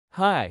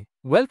Hi,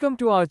 welcome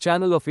to our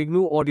channel of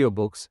IGNOU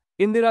audiobooks,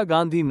 Indira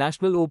Gandhi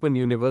National Open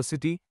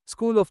University,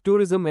 School of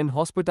Tourism and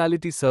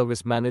Hospitality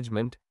Service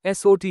Management,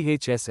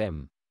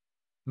 SOTHSM.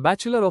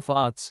 Bachelor of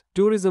Arts,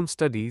 Tourism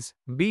Studies,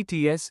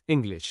 BTS,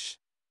 English.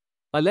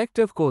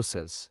 Elective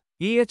Courses,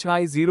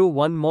 EHI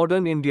 01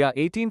 Modern India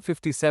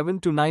 1857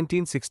 to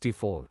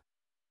 1964.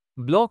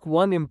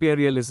 Block-1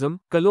 Imperialism,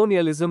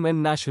 Colonialism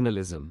and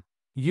Nationalism.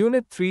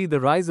 Unit 3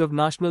 The Rise of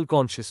National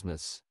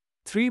Consciousness.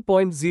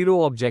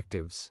 3.0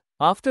 Objectives.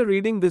 After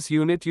reading this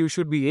unit, you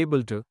should be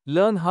able to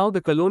learn how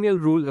the colonial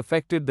rule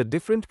affected the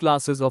different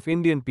classes of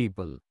Indian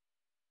people.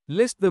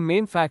 List the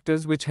main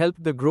factors which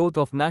helped the growth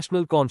of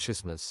national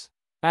consciousness.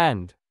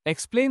 And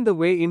explain the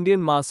way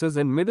Indian masses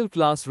and middle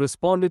class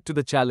responded to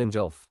the challenge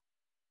of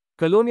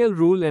colonial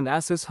rule and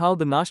assess how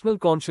the national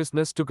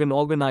consciousness took an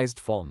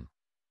organized form.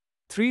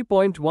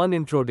 3.1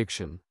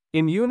 Introduction.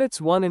 In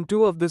Units 1 and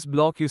 2 of this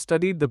block, you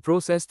studied the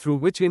process through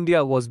which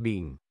India was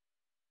being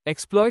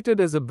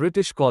exploited as a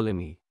British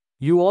colony.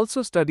 You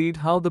also studied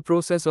how the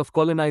process of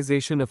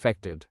colonization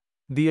affected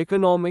the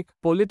economic,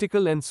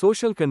 political and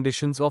social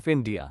conditions of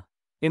India.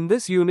 In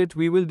this unit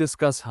we will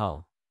discuss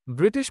how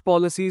British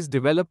policies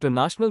developed a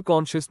national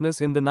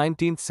consciousness in the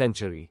 19th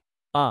century.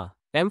 Our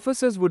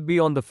emphasis would be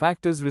on the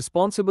factors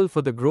responsible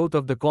for the growth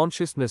of the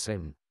consciousness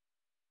and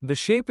the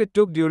shape it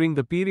took during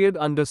the period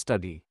under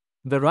study.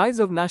 The rise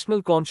of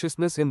national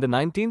consciousness in the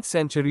 19th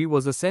century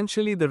was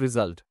essentially the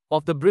result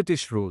of the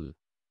British rule.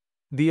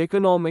 The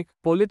economic,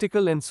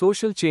 political and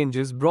social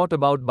changes brought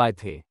about by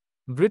the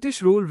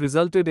British rule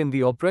resulted in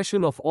the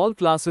oppression of all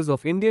classes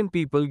of Indian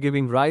people,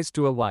 giving rise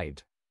to a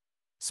wide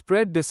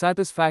spread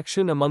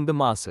dissatisfaction among the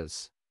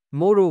masses.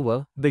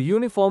 Moreover, the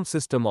uniform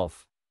system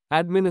of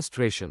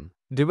administration,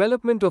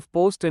 development of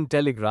post and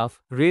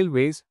telegraph,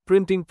 railways,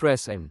 printing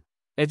press and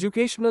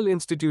educational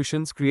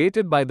institutions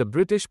created by the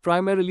British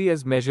primarily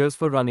as measures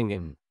for running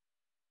in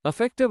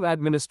effective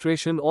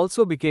administration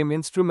also became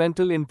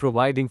instrumental in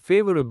providing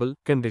favorable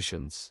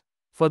conditions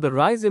for the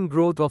rise and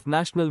growth of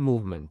national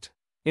movement.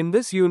 In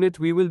this unit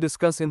we will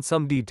discuss in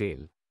some detail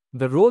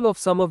the role of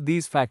some of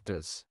these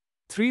factors.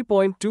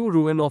 3.2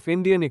 Ruin of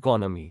Indian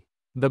economy.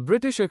 The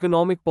British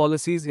economic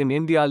policies in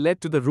India led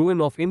to the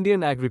ruin of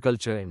Indian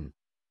agriculture and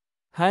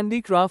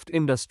handicraft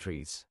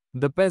industries.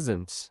 The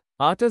peasants,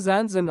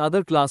 artisans and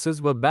other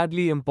classes were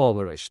badly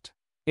impoverished.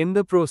 In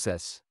the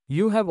process,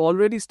 you have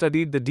already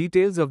studied the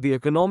details of the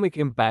economic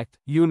impact,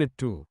 Unit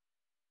 2,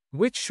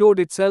 which showed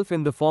itself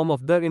in the form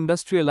of the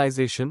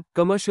industrialization,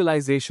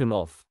 commercialization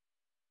of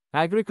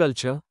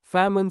agriculture,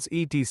 famines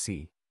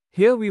etc.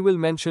 Here we will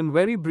mention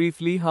very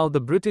briefly how the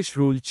British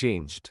rule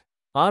changed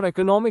our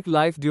economic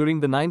life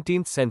during the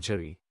 19th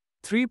century.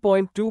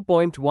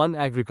 3.2.1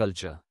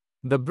 Agriculture.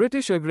 The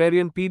British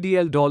agrarian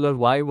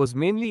PDL$Y was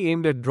mainly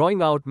aimed at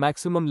drawing out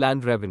maximum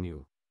land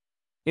revenue.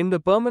 In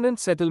the permanent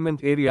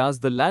settlement areas,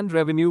 the land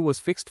revenue was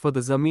fixed for the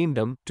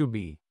zamindam to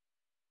be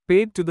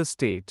paid to the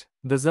state.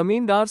 The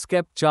zamindars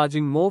kept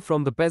charging more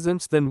from the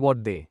peasants than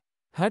what they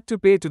had to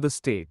pay to the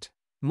state.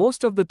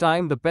 Most of the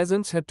time the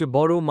peasants had to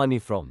borrow money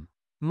from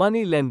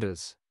money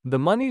lenders. The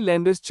money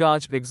lenders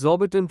charged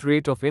exorbitant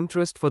rate of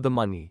interest for the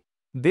money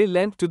they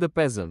lent to the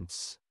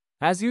peasants.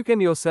 As you can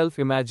yourself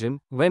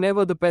imagine,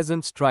 whenever the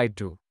peasants tried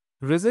to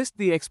resist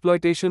the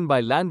exploitation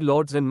by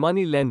landlords and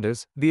money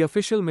lenders, the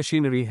official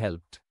machinery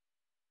helped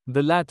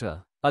the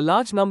latter. A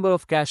large number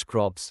of cash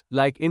crops,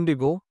 like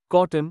indigo,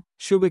 cotton,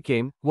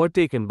 sugarcane, were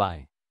taken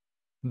by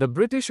the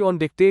British on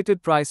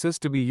dictated prices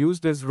to be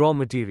used as raw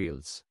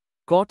materials.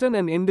 Cotton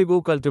and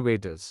indigo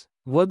cultivators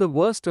were the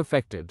worst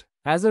affected.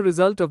 As a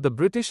result of the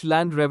British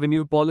land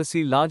revenue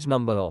policy, large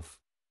number of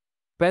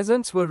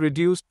peasants were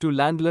reduced to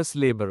landless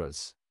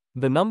laborers.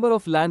 The number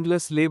of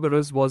landless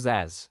laborers was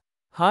as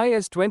high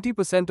as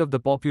 20% of the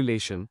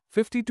population,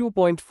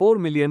 52.4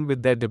 million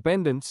with their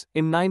dependents,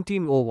 in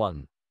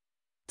 1901.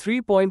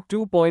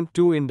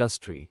 3.2.2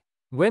 Industry.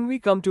 When we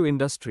come to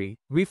industry,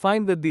 we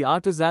find that the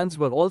artisans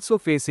were also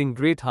facing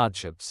great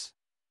hardships.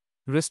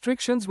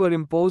 Restrictions were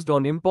imposed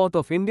on import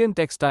of Indian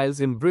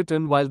textiles in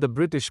Britain, while the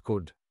British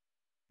could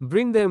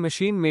bring their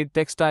machine-made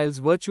textiles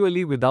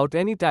virtually without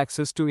any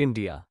taxes to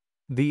India.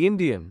 The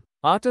Indian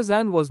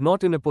artisan was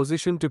not in a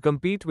position to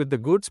compete with the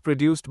goods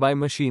produced by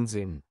machines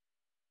in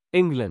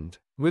England.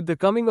 With the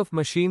coming of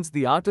machines,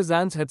 the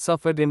artisans had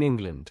suffered in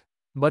England.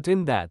 But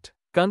in that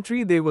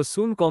country they were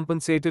soon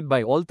compensated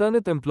by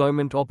alternate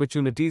employment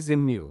opportunities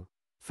in new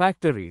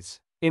factories.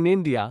 In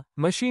India,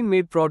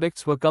 machine-made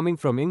products were coming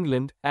from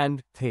England,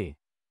 and the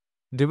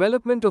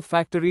development of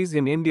factories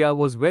in India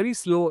was very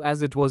slow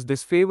as it was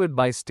disfavored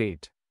by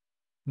state.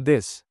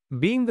 This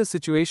being the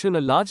situation,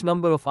 a large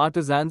number of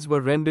artisans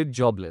were rendered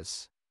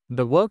jobless.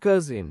 The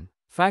workers in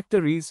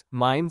factories,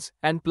 mines,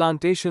 and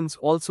plantations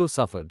also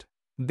suffered.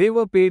 They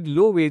were paid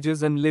low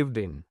wages and lived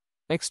in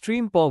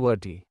extreme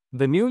poverty.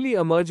 The newly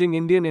emerging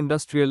Indian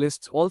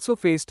industrialists also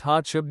faced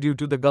hardship due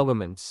to the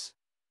government's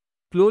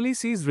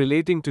policies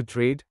relating to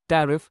trade,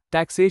 tariff,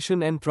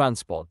 taxation and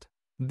transport.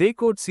 They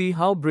could see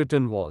how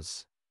Britain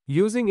was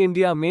using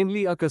India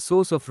mainly as a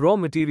source of raw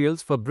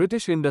materials for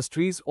British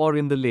industries, or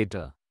in the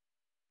later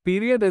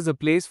period as a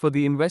place for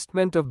the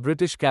investment of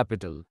British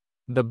capital.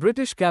 The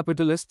British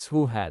capitalists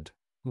who had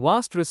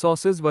vast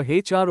resources were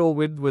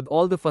HRO'd with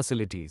all the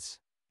facilities.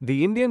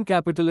 The Indian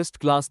capitalist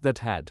class that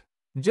had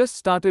just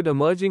started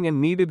emerging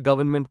and needed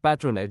government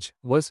patronage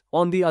was,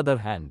 on the other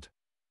hand,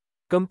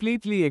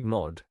 completely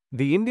ignored.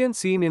 The Indian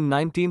scene in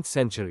 19th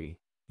century.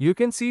 You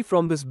can see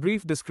from this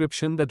brief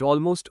description that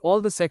almost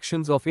all the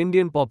sections of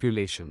Indian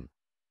population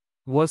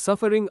were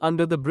suffering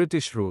under the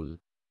British rule.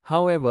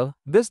 However,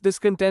 this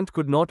discontent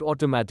could not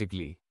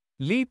automatically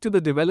lead to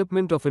the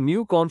development of a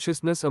new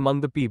consciousness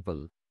among the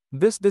people.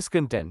 This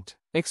discontent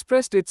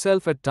expressed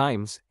itself at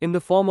times in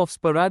the form of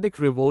sporadic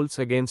revolts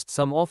against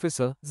some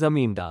officer,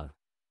 zamindar,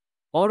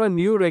 or a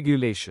new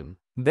regulation.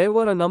 There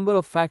were a number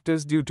of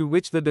factors due to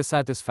which the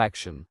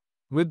dissatisfaction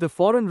with the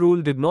foreign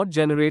rule did not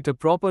generate a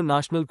proper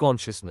national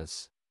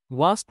consciousness.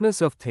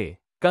 Vastness of the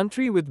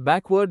country with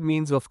backward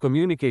means of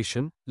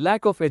communication,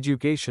 lack of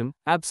education,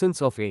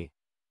 absence of a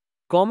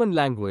common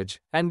language,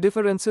 and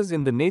differences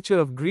in the nature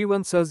of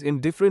grievances in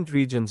different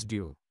regions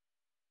due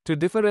to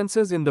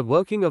differences in the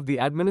working of the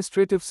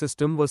administrative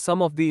system were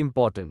some of the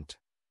important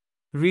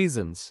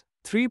reasons.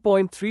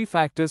 3.3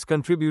 Factors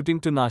contributing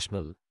to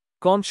national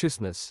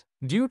consciousness.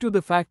 Due to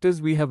the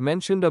factors we have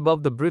mentioned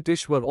above, the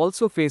British were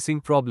also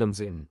facing problems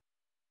in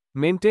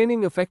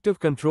maintaining effective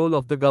control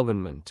of the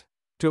government.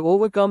 To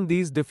overcome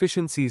these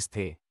deficiencies,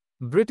 the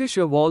British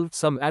evolved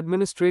some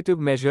administrative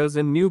measures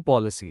and new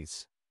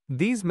policies.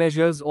 These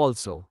measures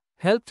also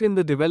helped in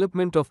the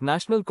development of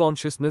national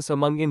consciousness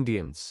among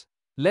Indians.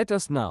 Let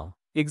us now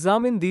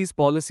examine these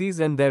policies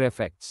and their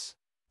effects.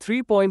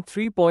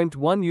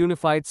 3.3.1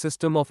 Unified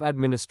System of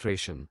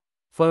Administration.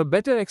 For a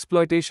better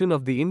exploitation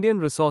of the Indian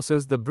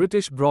resources, the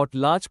British brought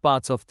large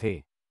parts of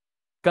the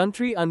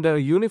country under a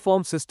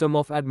uniform system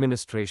of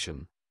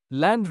administration.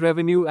 Land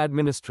revenue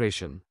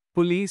administration,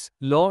 police,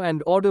 law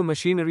and order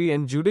machinery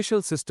and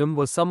judicial system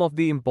were some of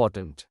the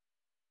important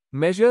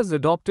measures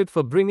adopted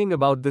for bringing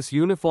about this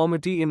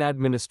uniformity in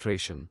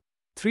administration.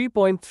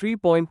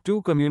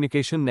 3.3.2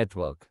 Communication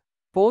network.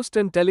 Post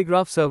and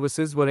telegraph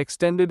services were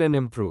extended and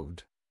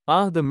improved.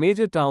 The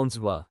major towns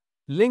were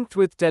linked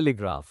with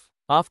telegraph.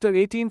 After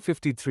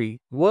 1853,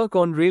 work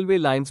on railway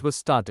lines was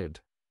started.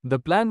 The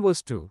plan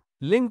was to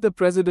link the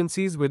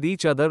presidencies with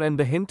each other and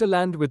the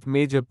hinterland with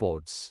major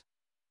ports.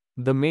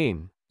 The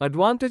main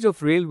advantage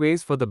of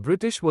railways for the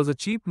British was a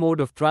cheap mode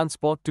of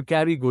transport to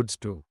carry goods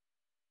to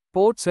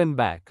ports and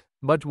back.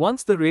 But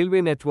once the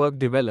railway network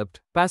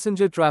developed,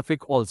 passenger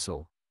traffic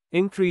also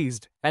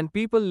increased, and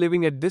people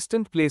living at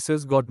distant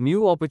places got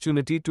new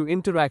opportunity to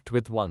interact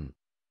with one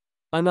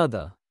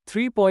another.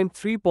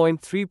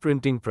 3.3.3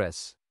 Printing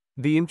press.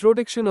 The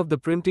introduction of the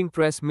printing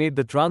press made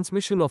the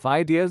transmission of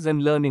ideas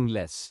and learning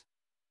less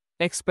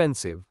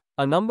expensive.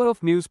 A number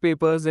of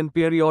newspapers and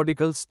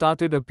periodicals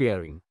started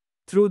appearing.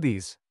 Through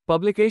these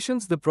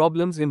publications, the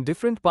problems in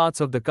different parts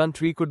of the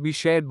country could be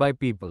shared by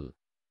people.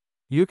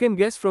 You can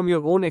guess from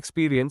your own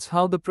experience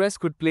how the press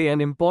could play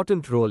an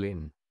important role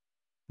in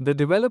the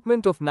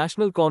development of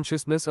national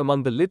consciousness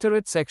among the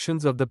literate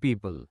sections of the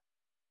people.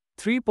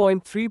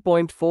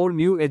 3.3.4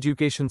 New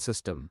Education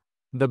System.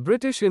 The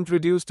British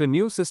introduced a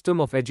new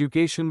system of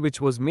education which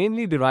was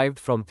mainly derived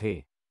from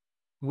the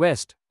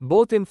West,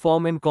 both in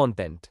form and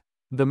content.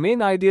 The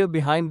main idea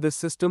behind this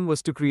system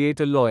was to create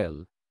a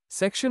loyal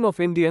section of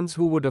Indians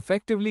who would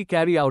effectively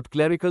carry out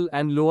clerical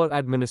and lower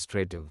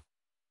administrative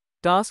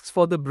tasks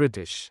for the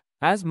British.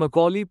 As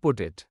Macaulay put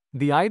it,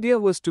 the idea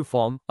was to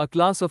form a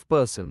class of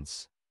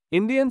persons,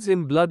 Indians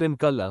in blood and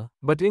color,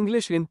 but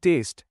English in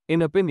taste,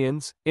 in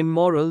opinions, in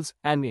morals,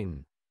 and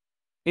in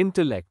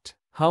intellect.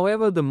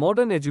 However, the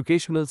modern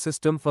educational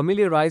system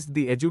familiarized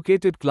the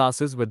educated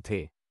classes with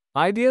the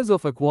ideas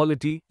of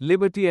equality,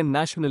 liberty and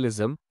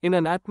nationalism, in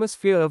an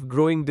atmosphere of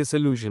growing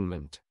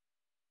disillusionment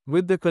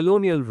with the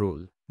colonial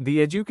rule.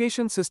 The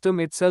education system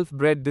itself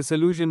bred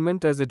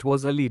disillusionment as it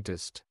was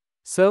elitist,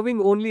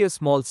 serving only a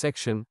small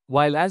section,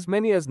 while as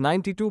many as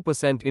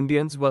 92%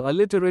 Indians were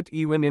illiterate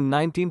even in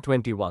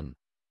 1921.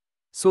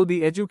 So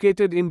the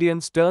educated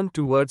Indians turned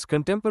towards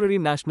contemporary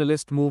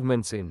nationalist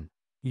movements in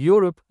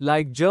Europe,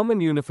 like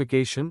German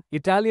unification,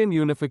 Italian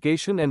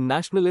unification and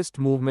nationalist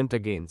movement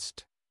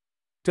against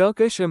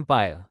Turkish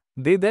Empire.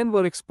 They then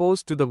were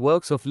exposed to the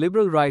works of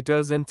liberal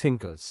writers and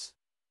thinkers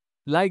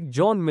like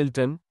John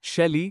Milton,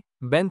 Shelley,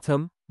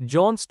 Bentham,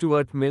 John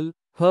Stuart Mill,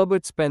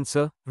 Herbert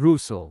Spencer,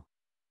 Rousseau,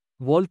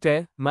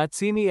 Voltaire,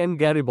 Mazzini and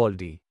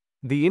Garibaldi.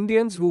 The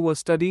Indians who were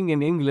studying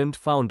in England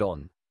found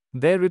on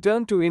their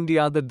return to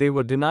India that they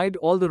were denied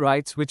all the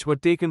rights which were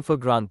taken for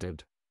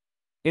granted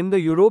in the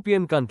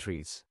European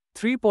countries.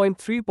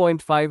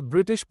 3.3.5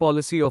 British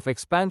Policy of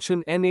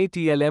Expansion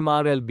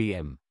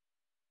NATLMRLBM.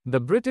 The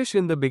British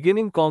in the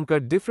beginning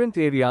conquered different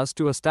areas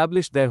to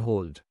establish their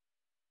hold.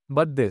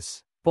 But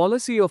this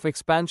policy of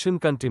expansion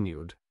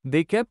continued.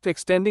 They kept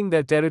extending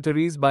their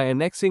territories by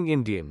annexing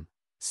Indian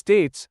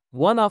states,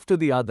 one after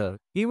the other,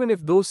 even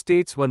if those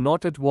states were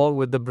not at war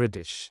with the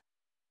British.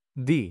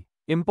 The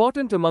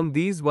important among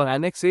these were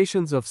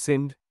annexations of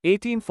Sindh,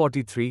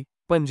 1843,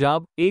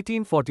 Punjab,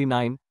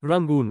 1849,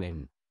 Rangoon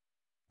in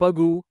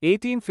Pagu,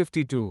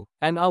 1852,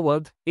 and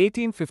Awadh,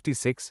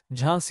 1856,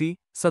 Jhansi,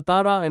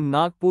 Satara and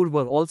Nagpur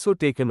were also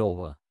taken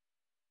over.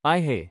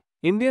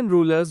 Indian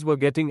rulers were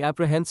getting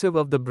apprehensive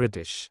of the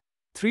British.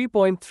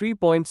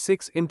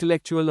 3.3.6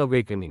 Intellectual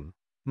Awakening.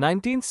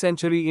 19th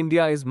century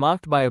India is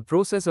marked by a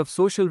process of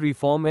social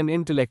reform and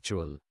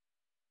intellectual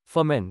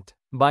ferment.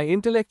 By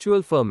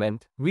intellectual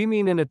ferment, we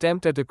mean an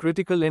attempt at a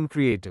critical and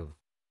creative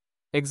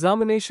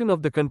examination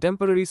of the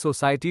contemporary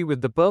society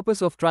with the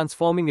purpose of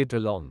transforming it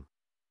along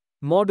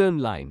modern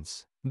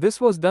lines.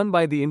 This was done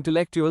by the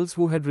intellectuals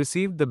who had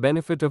received the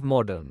benefit of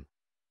modern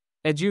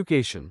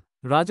education.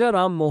 Raja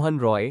Ram Mohan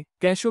Roy,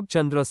 Keshub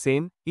Chandra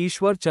Sen,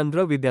 Ishwar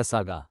Chandra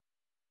Vidyasagar,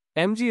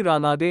 M.G.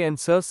 Ranade and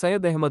Sir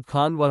Syed Ahmad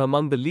Khan were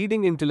among the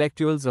leading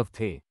intellectuals of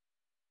the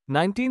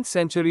 19th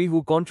century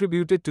who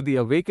contributed to the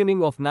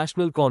awakening of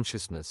national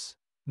consciousness.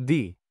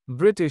 The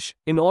British,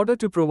 in order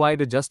to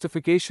provide a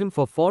justification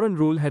for foreign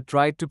rule, had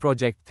tried to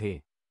project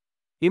the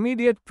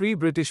immediate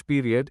pre-British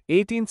period,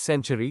 18th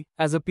century,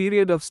 as a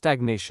period of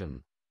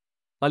stagnation.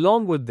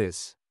 Along with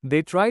this,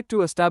 they tried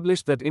to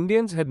establish that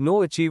Indians had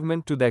no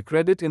achievement to their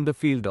credit in the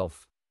field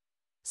of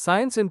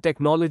science and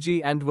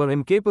technology and were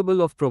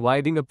incapable of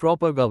providing a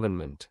proper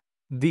government.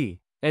 The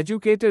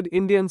educated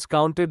Indians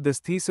countered this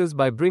thesis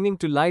by bringing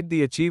to light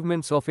the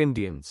achievements of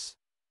Indians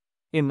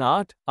in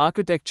art,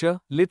 architecture,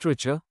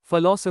 literature,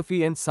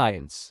 philosophy and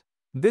science.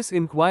 This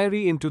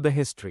inquiry into the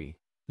history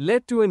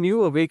led to a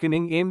new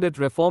awakening aimed at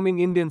reforming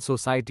Indian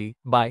society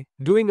by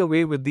doing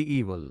away with the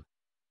evil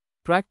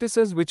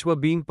practices which were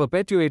being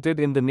perpetuated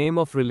in the name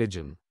of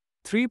religion.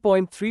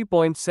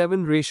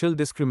 3.3.7 Racial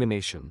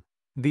discrimination.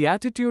 The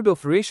attitude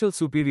of racial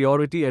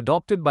superiority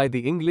adopted by the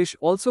English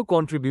also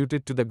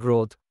contributed to the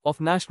growth of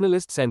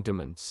nationalist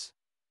sentiments.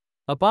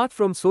 Apart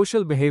from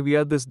social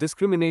behavior, this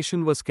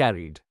discrimination was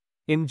carried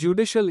in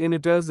judicial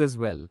inatures as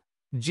well.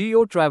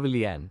 G.O.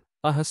 Trevelyan,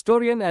 a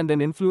historian and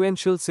an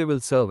influential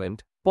civil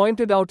servant,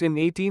 pointed out in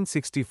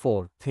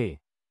 1864, the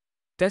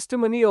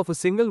testimony of a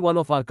single one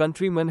of our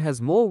countrymen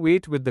has more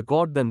weight with the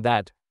court than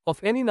that of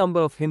any number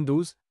of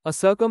Hindus, a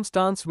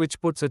circumstance which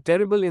puts a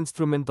terrible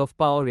instrument of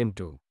power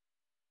into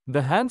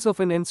the hands of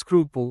an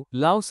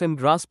unscrupulous and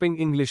grasping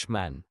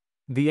Englishman.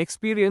 The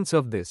experience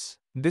of this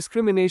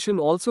discrimination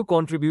also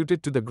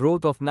contributed to the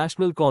growth of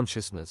national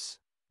consciousness.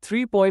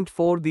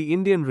 3.4 The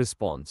Indian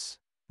response.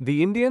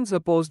 The Indians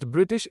opposed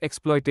British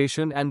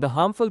exploitation and the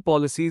harmful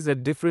policies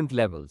at different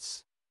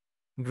levels.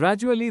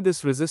 Gradually,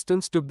 this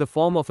resistance took the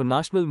form of a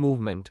national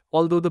movement,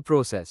 although the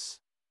process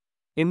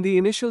in the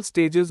initial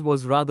stages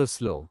was rather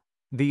slow.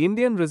 The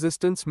Indian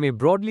resistance may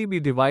broadly be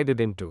divided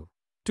into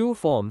two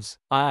forms: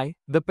 I,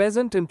 the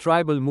peasant and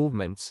tribal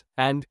movements,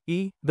 and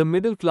E, the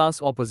middle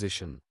class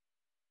opposition.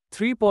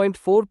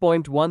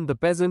 3.4.1 The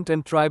peasant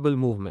and tribal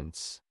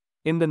movements.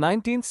 In the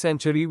 19th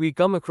century, we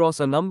come across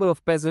a number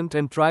of peasant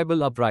and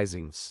tribal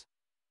uprisings.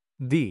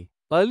 The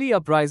early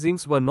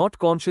uprisings were not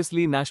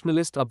consciously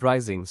nationalist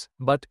uprisings,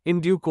 but,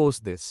 in due course,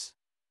 this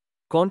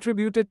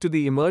contributed to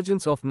the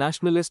emergence of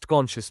nationalist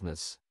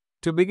consciousness.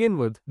 To begin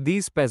with,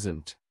 these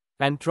peasant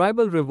and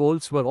tribal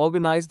revolts were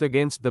organized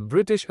against the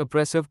British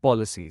oppressive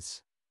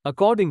policies.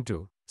 According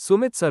to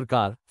Sumit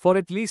Sarkar, for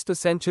at least a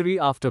century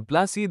after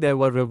Plassey there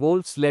were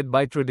revolts led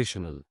by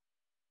traditional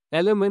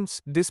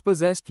elements,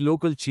 dispossessed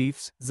local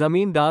chiefs,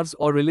 zamindars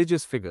or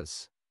religious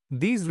figures.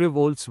 These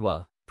revolts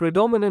were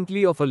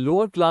predominantly of a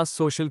lower-class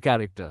social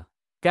character.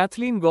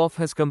 Kathleen Goff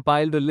has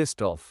compiled a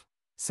list of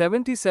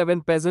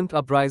 77 peasant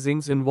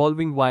uprisings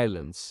involving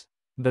violence.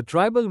 The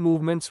tribal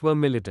movements were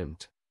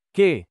militant.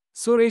 K.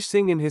 Suresh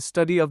Singh, in his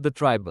study of the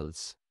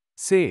tribals,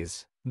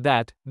 says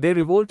that they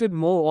revolted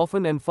more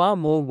often and far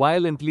more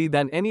violently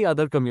than any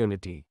other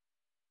community,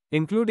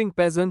 including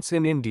peasants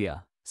in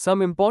India.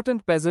 Some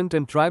important peasant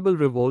and tribal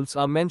revolts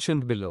are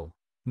mentioned below.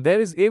 There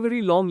is a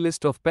very long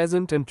list of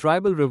peasant and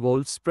tribal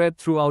revolts spread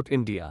throughout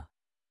India.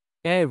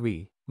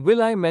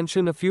 Will I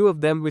mention a few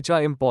of them which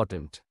are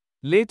important.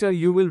 Later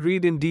you will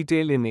read in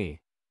detail in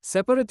a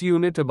separate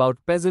unit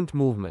about peasant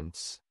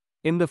movements.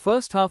 In the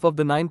first half of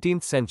the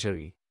 19th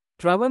century,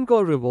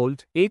 Travancore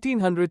Revolt,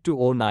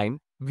 1800-09,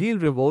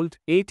 Bhil Revolt,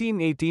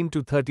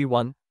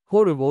 1818-31,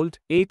 Ho Revolt,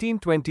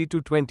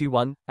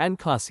 1820-21, and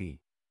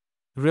Khasi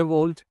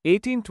Revolt,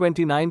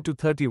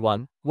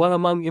 1829-31, were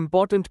among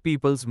important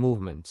people's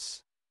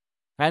movements.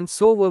 And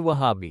so were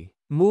Wahhabi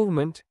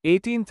movement,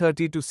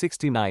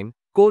 1830-69,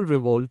 Kol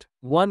Revolt,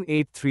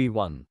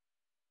 1831.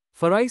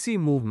 Faraisi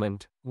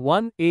movement,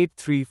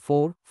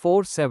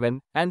 1834-47,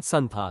 and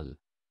Santhal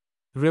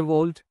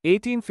Revolt,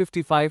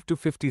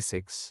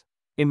 1855-56.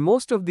 In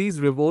most of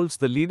these revolts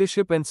the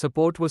leadership and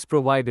support was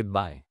provided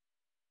by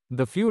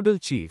the feudal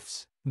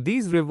chiefs.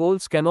 These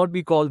revolts cannot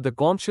be called the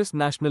conscious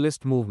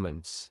nationalist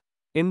movements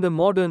in the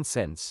modern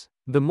sense.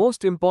 The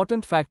most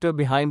important factor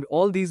behind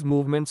all these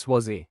movements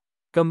was a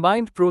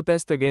combined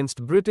protest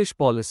against British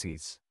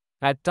policies.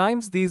 At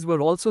times these were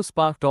also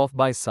sparked off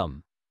by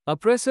some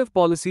oppressive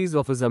policies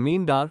of a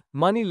zamindar,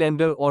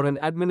 money-lender or an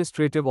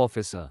administrative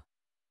officer.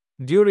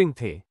 During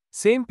the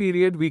same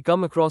period we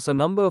come across a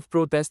number of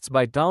protests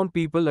by town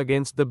people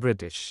against the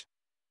British.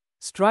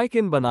 Strike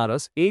in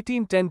Banaras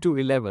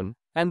 1810-11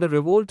 and the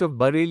Revolt of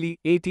Bareilly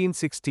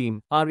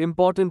 1816 are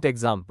important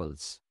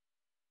examples.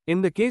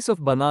 In the case of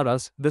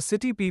Banaras, the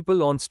city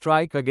people on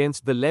strike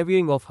against the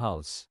levying of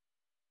house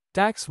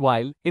tax,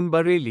 while, in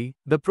Bareilly,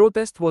 the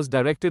protest was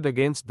directed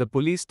against the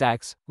police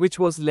tax, which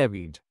was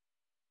levied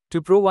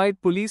to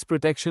provide police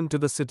protection to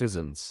the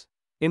citizens.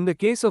 In the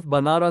case of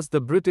Banaras, the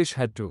British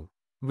had to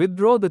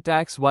withdraw the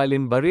tax, while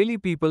in Bareilly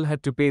people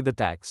had to pay the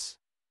tax.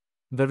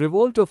 The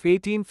Revolt of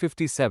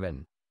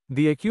 1857.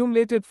 The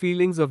accumulated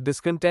feelings of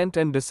discontent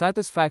and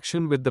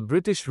dissatisfaction with the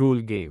British rule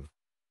gave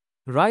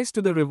rise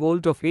to the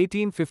Revolt of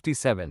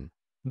 1857.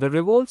 The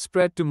revolt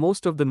spread to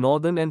most of the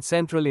northern and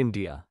central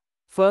India.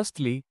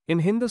 Firstly, in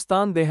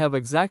Hindustan they have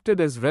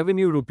exacted as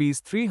revenue rupees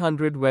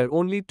 300 where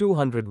only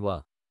 200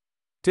 were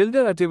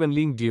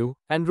relatively due,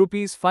 and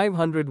rupees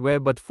 500 where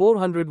but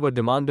 400 were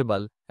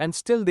demandable, and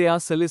still they are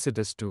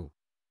solicitous to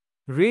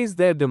raise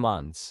their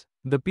demands.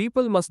 The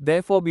people must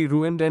therefore be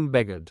ruined and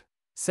beggared.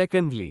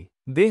 Secondly,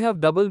 they have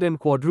doubled and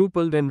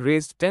quadrupled and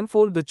raised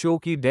tenfold the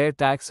chowki dare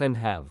tax and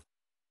have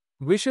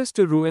wishes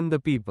to ruin the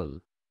people.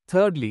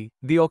 Thirdly,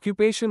 the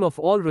occupation of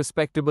all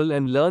respectable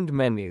and learned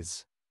men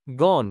is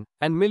gone,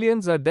 and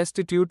millions are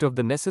destitute of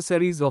the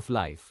necessaries of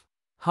life.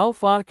 How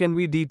far can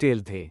we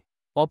detail the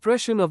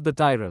oppression of the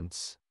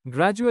tyrants?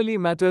 Gradually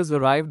matters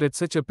arrived at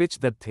such a pitch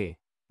that the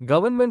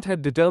government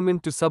had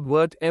determined to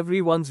subvert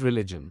everyone's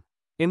religion.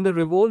 In the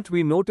revolt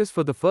we notice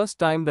for the first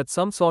time that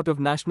some sort of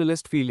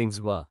nationalist feelings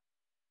were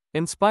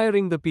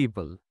inspiring the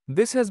people.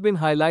 This has been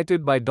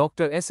highlighted by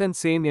Dr. S.N.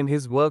 Sen in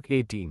his work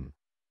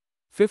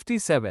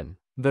 1857.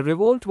 The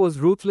revolt was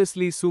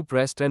ruthlessly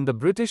suppressed and the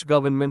British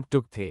government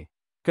took the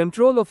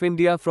control of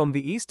India from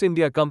the East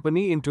India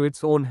Company into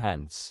its own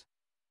hands.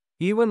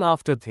 Even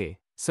after the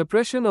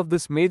suppression of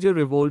this major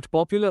revolt,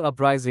 popular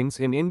uprisings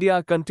in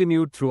India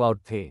continued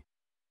throughout the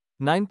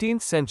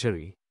 19th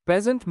century.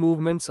 Peasant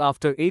movements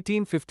after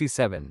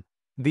 1857.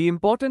 The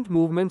important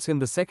movements in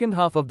the second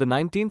half of the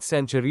 19th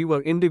century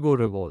were Indigo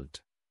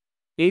Revolt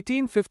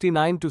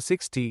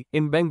 1859-60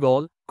 in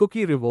Bengal,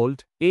 Cookie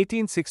Revolt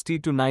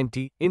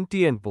 1860-90 in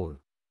Tianpur,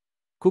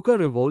 Kukar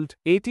Revolt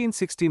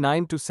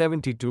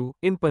 1869-72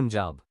 in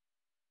Punjab,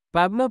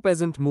 Pabna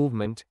Peasant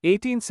Movement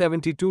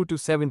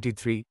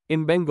 1872-73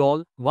 in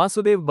Bengal,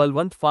 Vasudev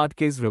Balwant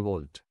Phadke's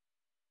Revolt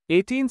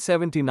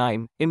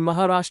 1879 in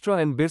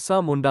Maharashtra and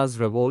Birsa Munda's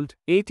Revolt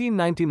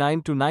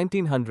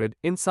 1899-1900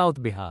 in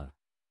South Bihar.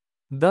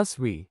 Thus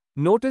we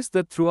notice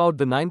that throughout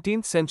the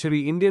 19th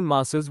century Indian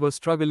masses were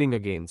struggling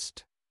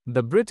against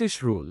the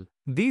British rule.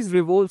 These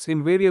revolts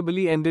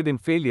invariably ended in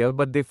failure,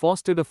 but they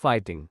fostered a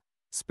fighting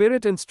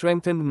spirit and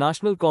strengthened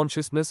national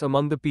consciousness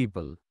among the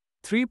people.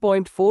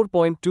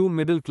 3.4.2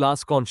 Middle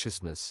class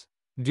consciousness.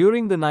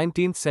 During the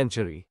 19th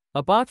century,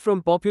 apart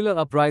from popular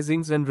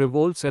uprisings and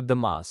revolts at the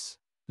mass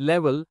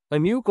level, a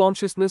new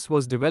consciousness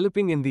was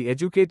developing in the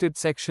educated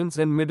sections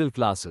and middle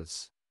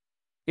classes.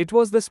 It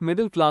was this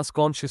middle class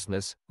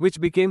consciousness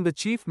which became the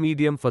chief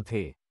medium for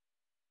the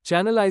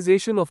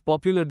channelization of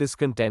popular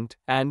discontent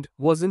and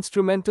was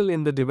instrumental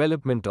in the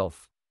development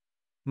of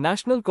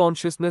national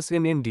consciousness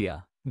in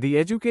India. The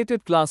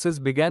educated classes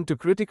began to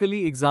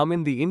critically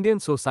examine the Indian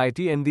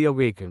society and the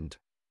awakened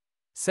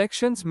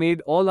sections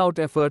made all-out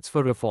efforts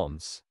for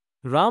reforms.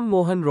 Ram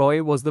Mohan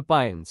Roy was the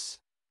pioneer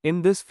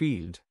in this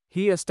field.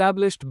 He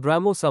established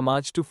Brahmo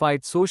Samaj to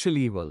fight social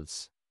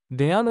evils.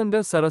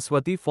 Dayananda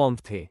Saraswati formed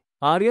the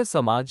Arya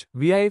Samaj.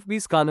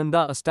 VIFB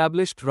Skananda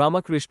established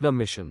Ramakrishna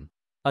Mission.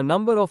 A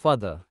number of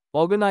other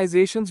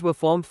organizations were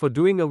formed for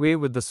doing away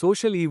with the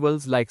social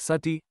evils like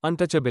sati,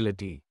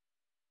 untouchability,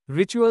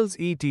 rituals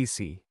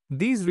etc.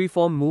 These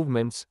reform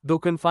movements, though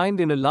confined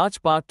in a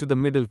large part to the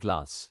middle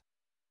class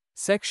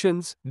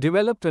sections,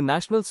 developed a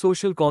national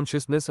social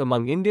consciousness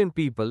among Indian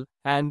people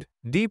and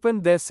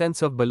deepened their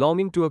sense of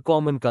belonging to a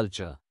common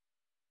culture.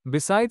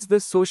 Besides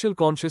this social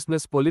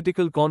consciousness,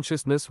 political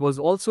consciousness was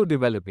also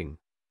developing.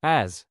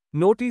 As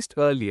noticed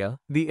earlier,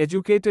 the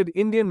educated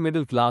Indian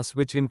middle class,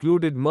 which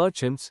included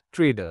merchants,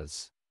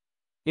 traders,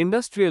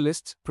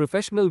 industrialists,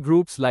 professional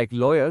groups like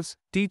lawyers,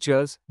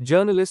 teachers,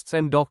 journalists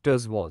and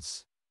doctors,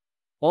 was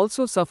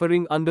also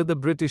suffering under the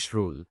British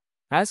rule.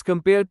 As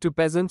compared to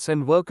peasants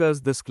and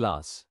workers, this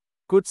class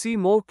could see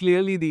more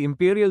clearly the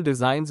imperial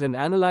designs and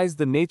analyze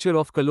the nature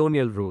of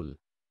colonial rule.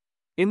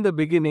 In the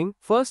beginning,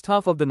 first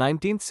half of the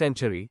 19th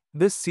century,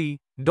 this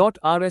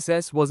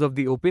C.RSS was of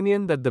the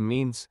opinion that the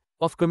means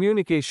of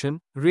communication,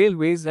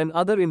 railways and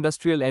other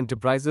industrial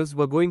enterprises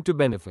were going to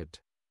benefit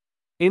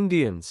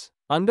Indians.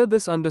 Under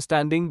this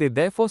understanding they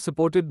therefore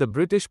supported the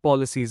British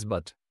policies,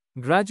 but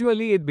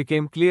gradually it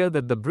became clear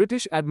that the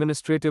British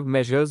administrative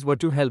measures were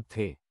to help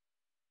the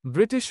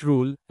British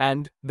rule,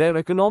 and their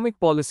economic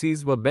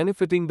policies were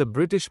benefiting the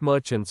British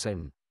merchants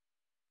and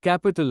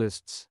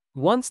capitalists.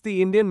 Once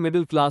the Indian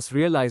middle class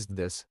realized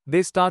this,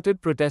 they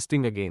started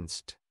protesting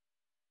against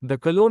the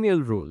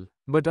colonial rule.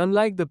 But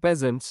unlike the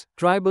peasants,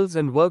 tribals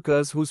and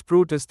workers whose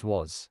protest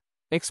was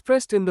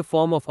expressed in the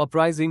form of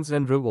uprisings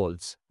and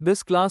revolts,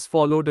 this class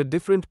followed a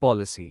different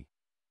policy.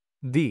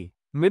 The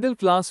middle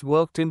class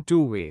worked in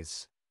two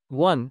ways.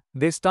 1.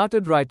 They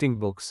started writing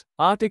books,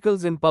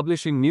 articles and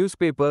publishing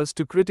newspapers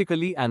to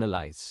critically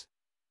analyze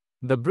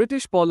the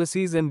British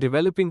policies and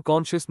developing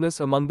consciousness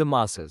among the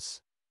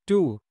masses.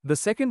 2. The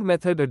second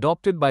method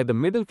adopted by the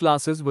middle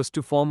classes was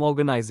to form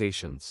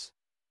organizations,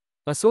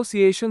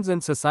 associations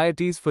and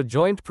societies for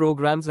joint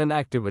programs and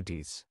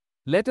activities.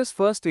 Let us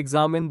first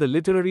examine the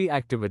literary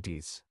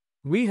activities.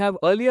 We have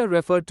earlier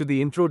referred to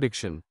the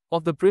introduction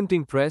of the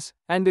printing press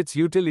and its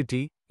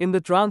utility in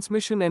the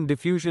transmission and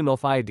diffusion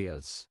of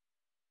ideas.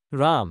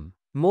 Ram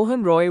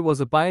Mohan Roy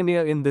was a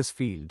pioneer in this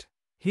field.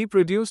 He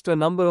produced a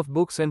number of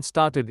books and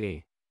started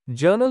a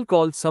journal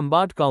called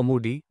Sambad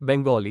Kaumudi,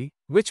 Bengali,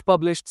 which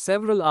published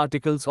several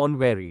articles on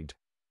varied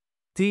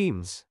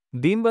themes.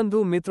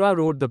 Deenbandhu Mitra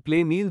wrote the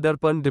play Neel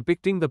Darpan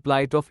depicting the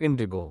plight of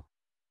indigo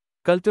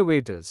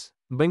cultivators.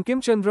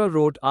 Bankim Chandra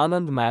wrote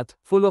Anand Math,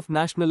 full of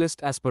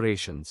nationalist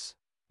aspirations.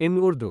 In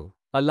Urdu,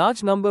 a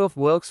large number of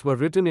works were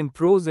written in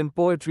prose and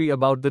poetry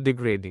about the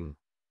degrading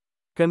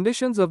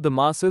conditions of the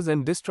masses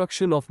and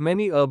destruction of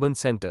many urban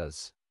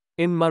centers.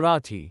 In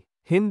Marathi,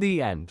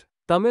 Hindi and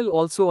Tamil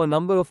also a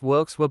number of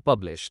works were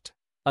published.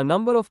 A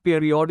number of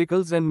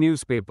periodicals and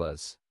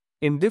newspapers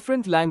in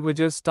different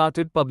languages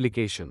started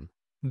publication.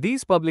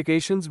 These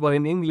publications were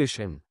in English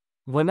and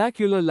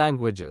vernacular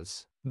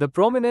languages. The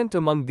prominent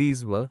among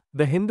these were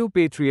The Hindu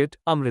Patriot,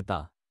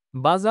 Amrita,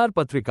 Bazar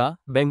Patrika,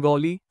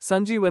 Bengali,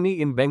 Sanjeevani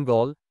in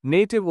Bengal,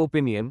 Native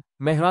Opinion,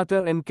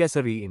 Mehratar and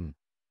Kesari in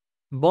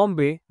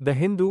Bombay, The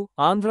Hindu,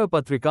 Andhra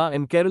Patrika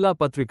and Kerala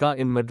Patrika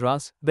in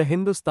Madras, The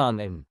Hindustan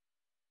and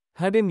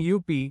Had in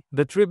UP,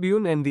 The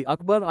Tribune and the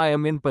Akbar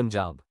Ayam in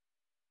Punjab.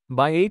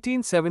 By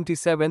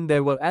 1877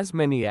 there were as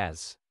many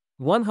as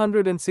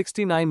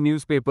 169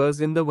 newspapers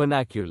in the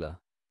vernacular.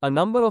 A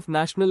number of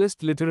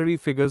nationalist literary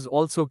figures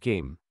also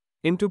came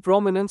into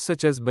prominence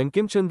such as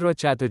Bankim Chandra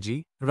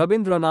Chatterjee,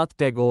 Rabindranath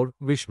Tagore,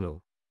 Vishnu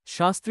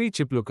Shastri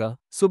Chipluka,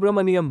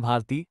 Subramaniam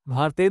Bharti,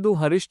 Bhartedu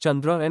Harish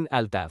Chandra and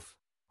Altaf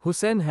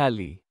Hussain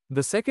Ali.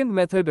 The second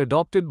method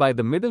adopted by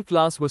the middle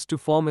class was to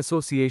form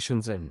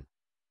associations and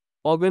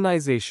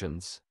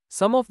organizations.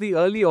 Some of the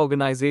early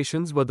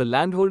organizations were the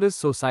Landholders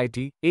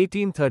Society,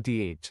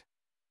 1838.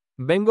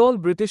 Bengal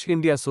British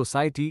India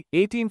Society,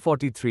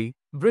 1843,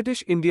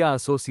 British India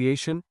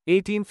Association,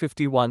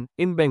 1851,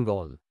 in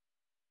Bengal.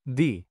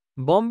 The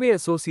Bombay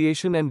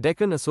Association and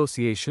Deccan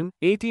Association,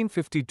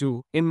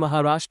 1852, in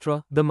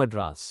Maharashtra, the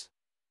Madras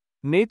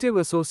Native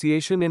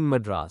Association in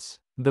Madras.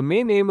 The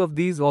main aim of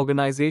these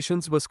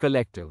organizations was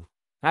collective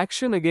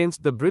action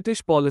against the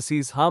British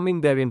policies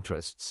harming their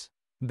interests.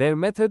 Their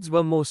methods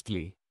were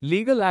mostly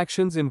legal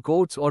actions in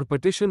courts or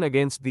petition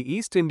against the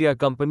East India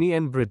Company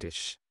and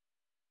British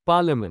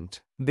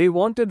Parliament. They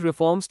wanted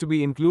reforms to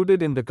be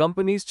included in the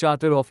company's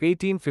Charter of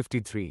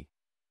 1853.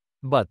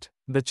 But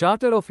the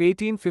Charter of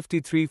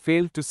 1853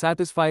 failed to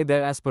satisfy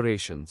their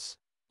aspirations.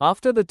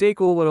 After the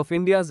takeover of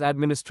India's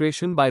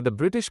administration by the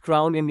British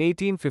Crown in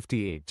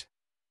 1858,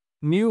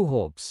 new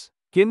hopes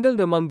kindled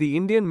among the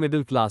Indian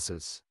middle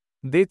classes.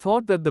 They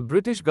thought that the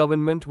British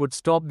government would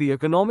stop the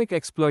economic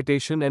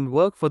exploitation and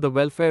work for the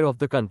welfare of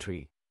the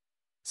country.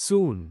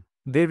 Soon,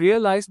 they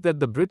realized that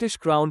the British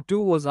Crown too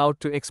was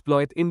out to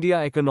exploit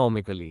India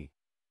economically.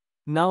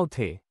 Now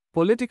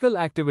political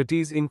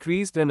activities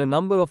increased and a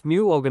number of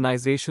new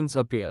organizations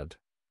appeared.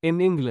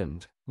 In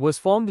England, was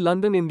formed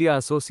London India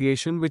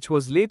Association, which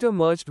was later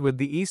merged with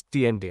the East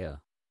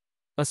India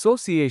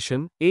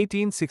Association,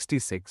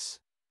 1866.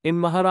 In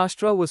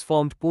Maharashtra was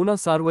formed Pune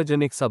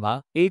Sarvajanik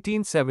Sabha,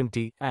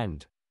 1870,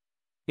 and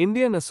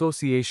Indian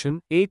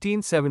Association,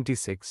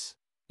 1876.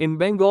 In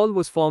Bengal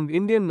was formed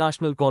Indian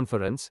National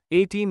Conference,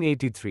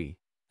 1883,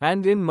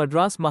 and in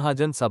Madras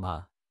Mahajan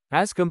Sabha.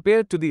 As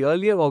compared to the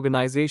earlier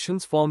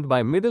organizations formed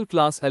by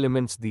middle-class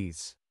elements,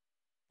 these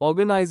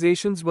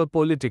organizations were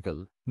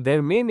political.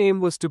 Their main aim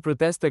was to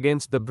protest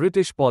against the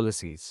British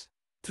policies.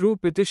 Through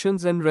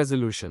petitions and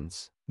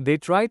resolutions, they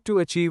tried to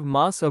achieve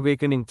mass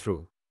awakening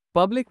through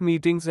public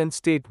meetings and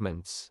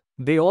statements.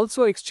 They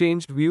also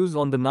exchanged views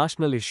on the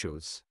national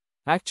issues.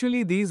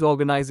 Actually, these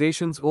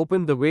organizations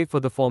opened the way for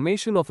the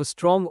formation of a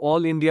strong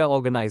all-India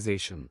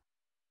organization,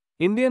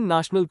 Indian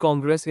National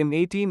Congress, in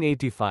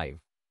 1885.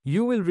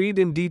 You will read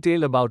in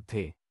detail about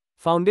the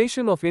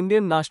foundation of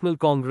Indian National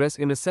Congress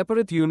in a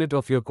separate unit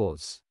of your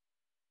course.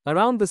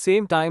 Around the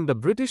same time, the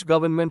British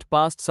government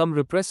passed some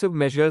repressive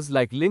measures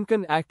like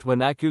Lincoln Act,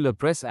 Vernacular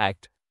Press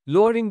Act,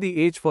 lowering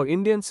the age for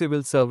Indian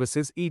civil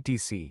services,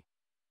 etc.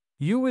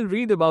 You will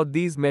read about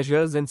these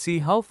measures and see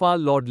how far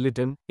Lord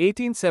Lytton,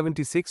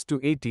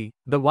 1876-80,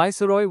 the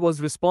Viceroy,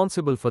 was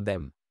responsible for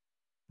them.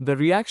 The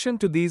reaction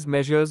to these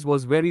measures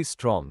was very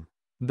strong.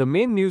 The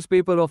main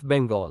newspaper of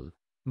Bengal,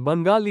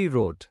 Bengali,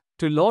 wrote,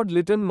 "To Lord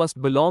Lytton must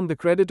belong the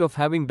credit of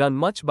having done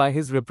much by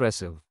his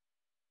repressive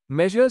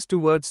measures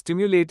towards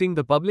stimulating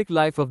the public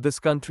life of this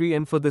country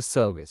and for this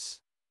service.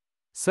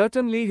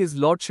 Certainly his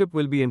lordship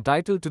will be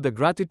entitled to the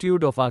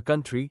gratitude of our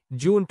country."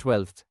 June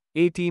 12,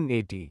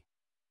 1880.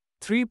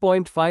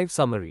 3.5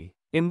 Summary.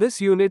 In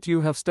this unit you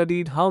have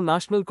studied how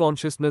national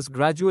consciousness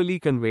gradually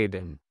conveyed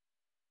and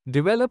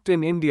developed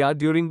in India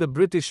during the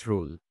British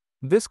rule.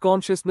 This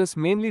consciousness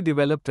mainly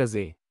developed as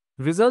a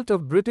result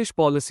of British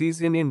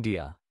policies in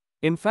India.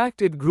 In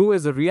fact, it grew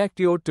as a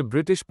reactio to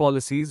British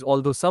policies,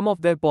 although some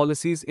of their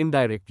policies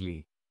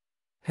indirectly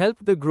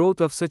helped the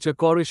growth of such a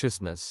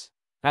consciousness.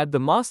 At the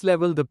mass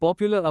level, the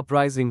popular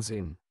uprisings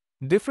in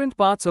different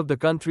parts of the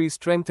country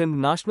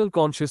strengthened national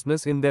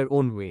consciousness in their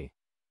own way.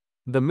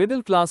 The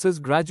middle classes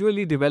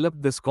gradually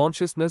developed this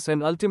consciousness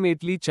and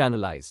ultimately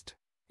channelized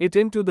it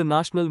into the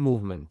national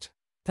movement.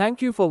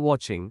 Thank you for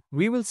watching.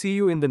 We will see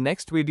you in the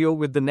next video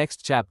with the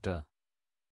next chapter.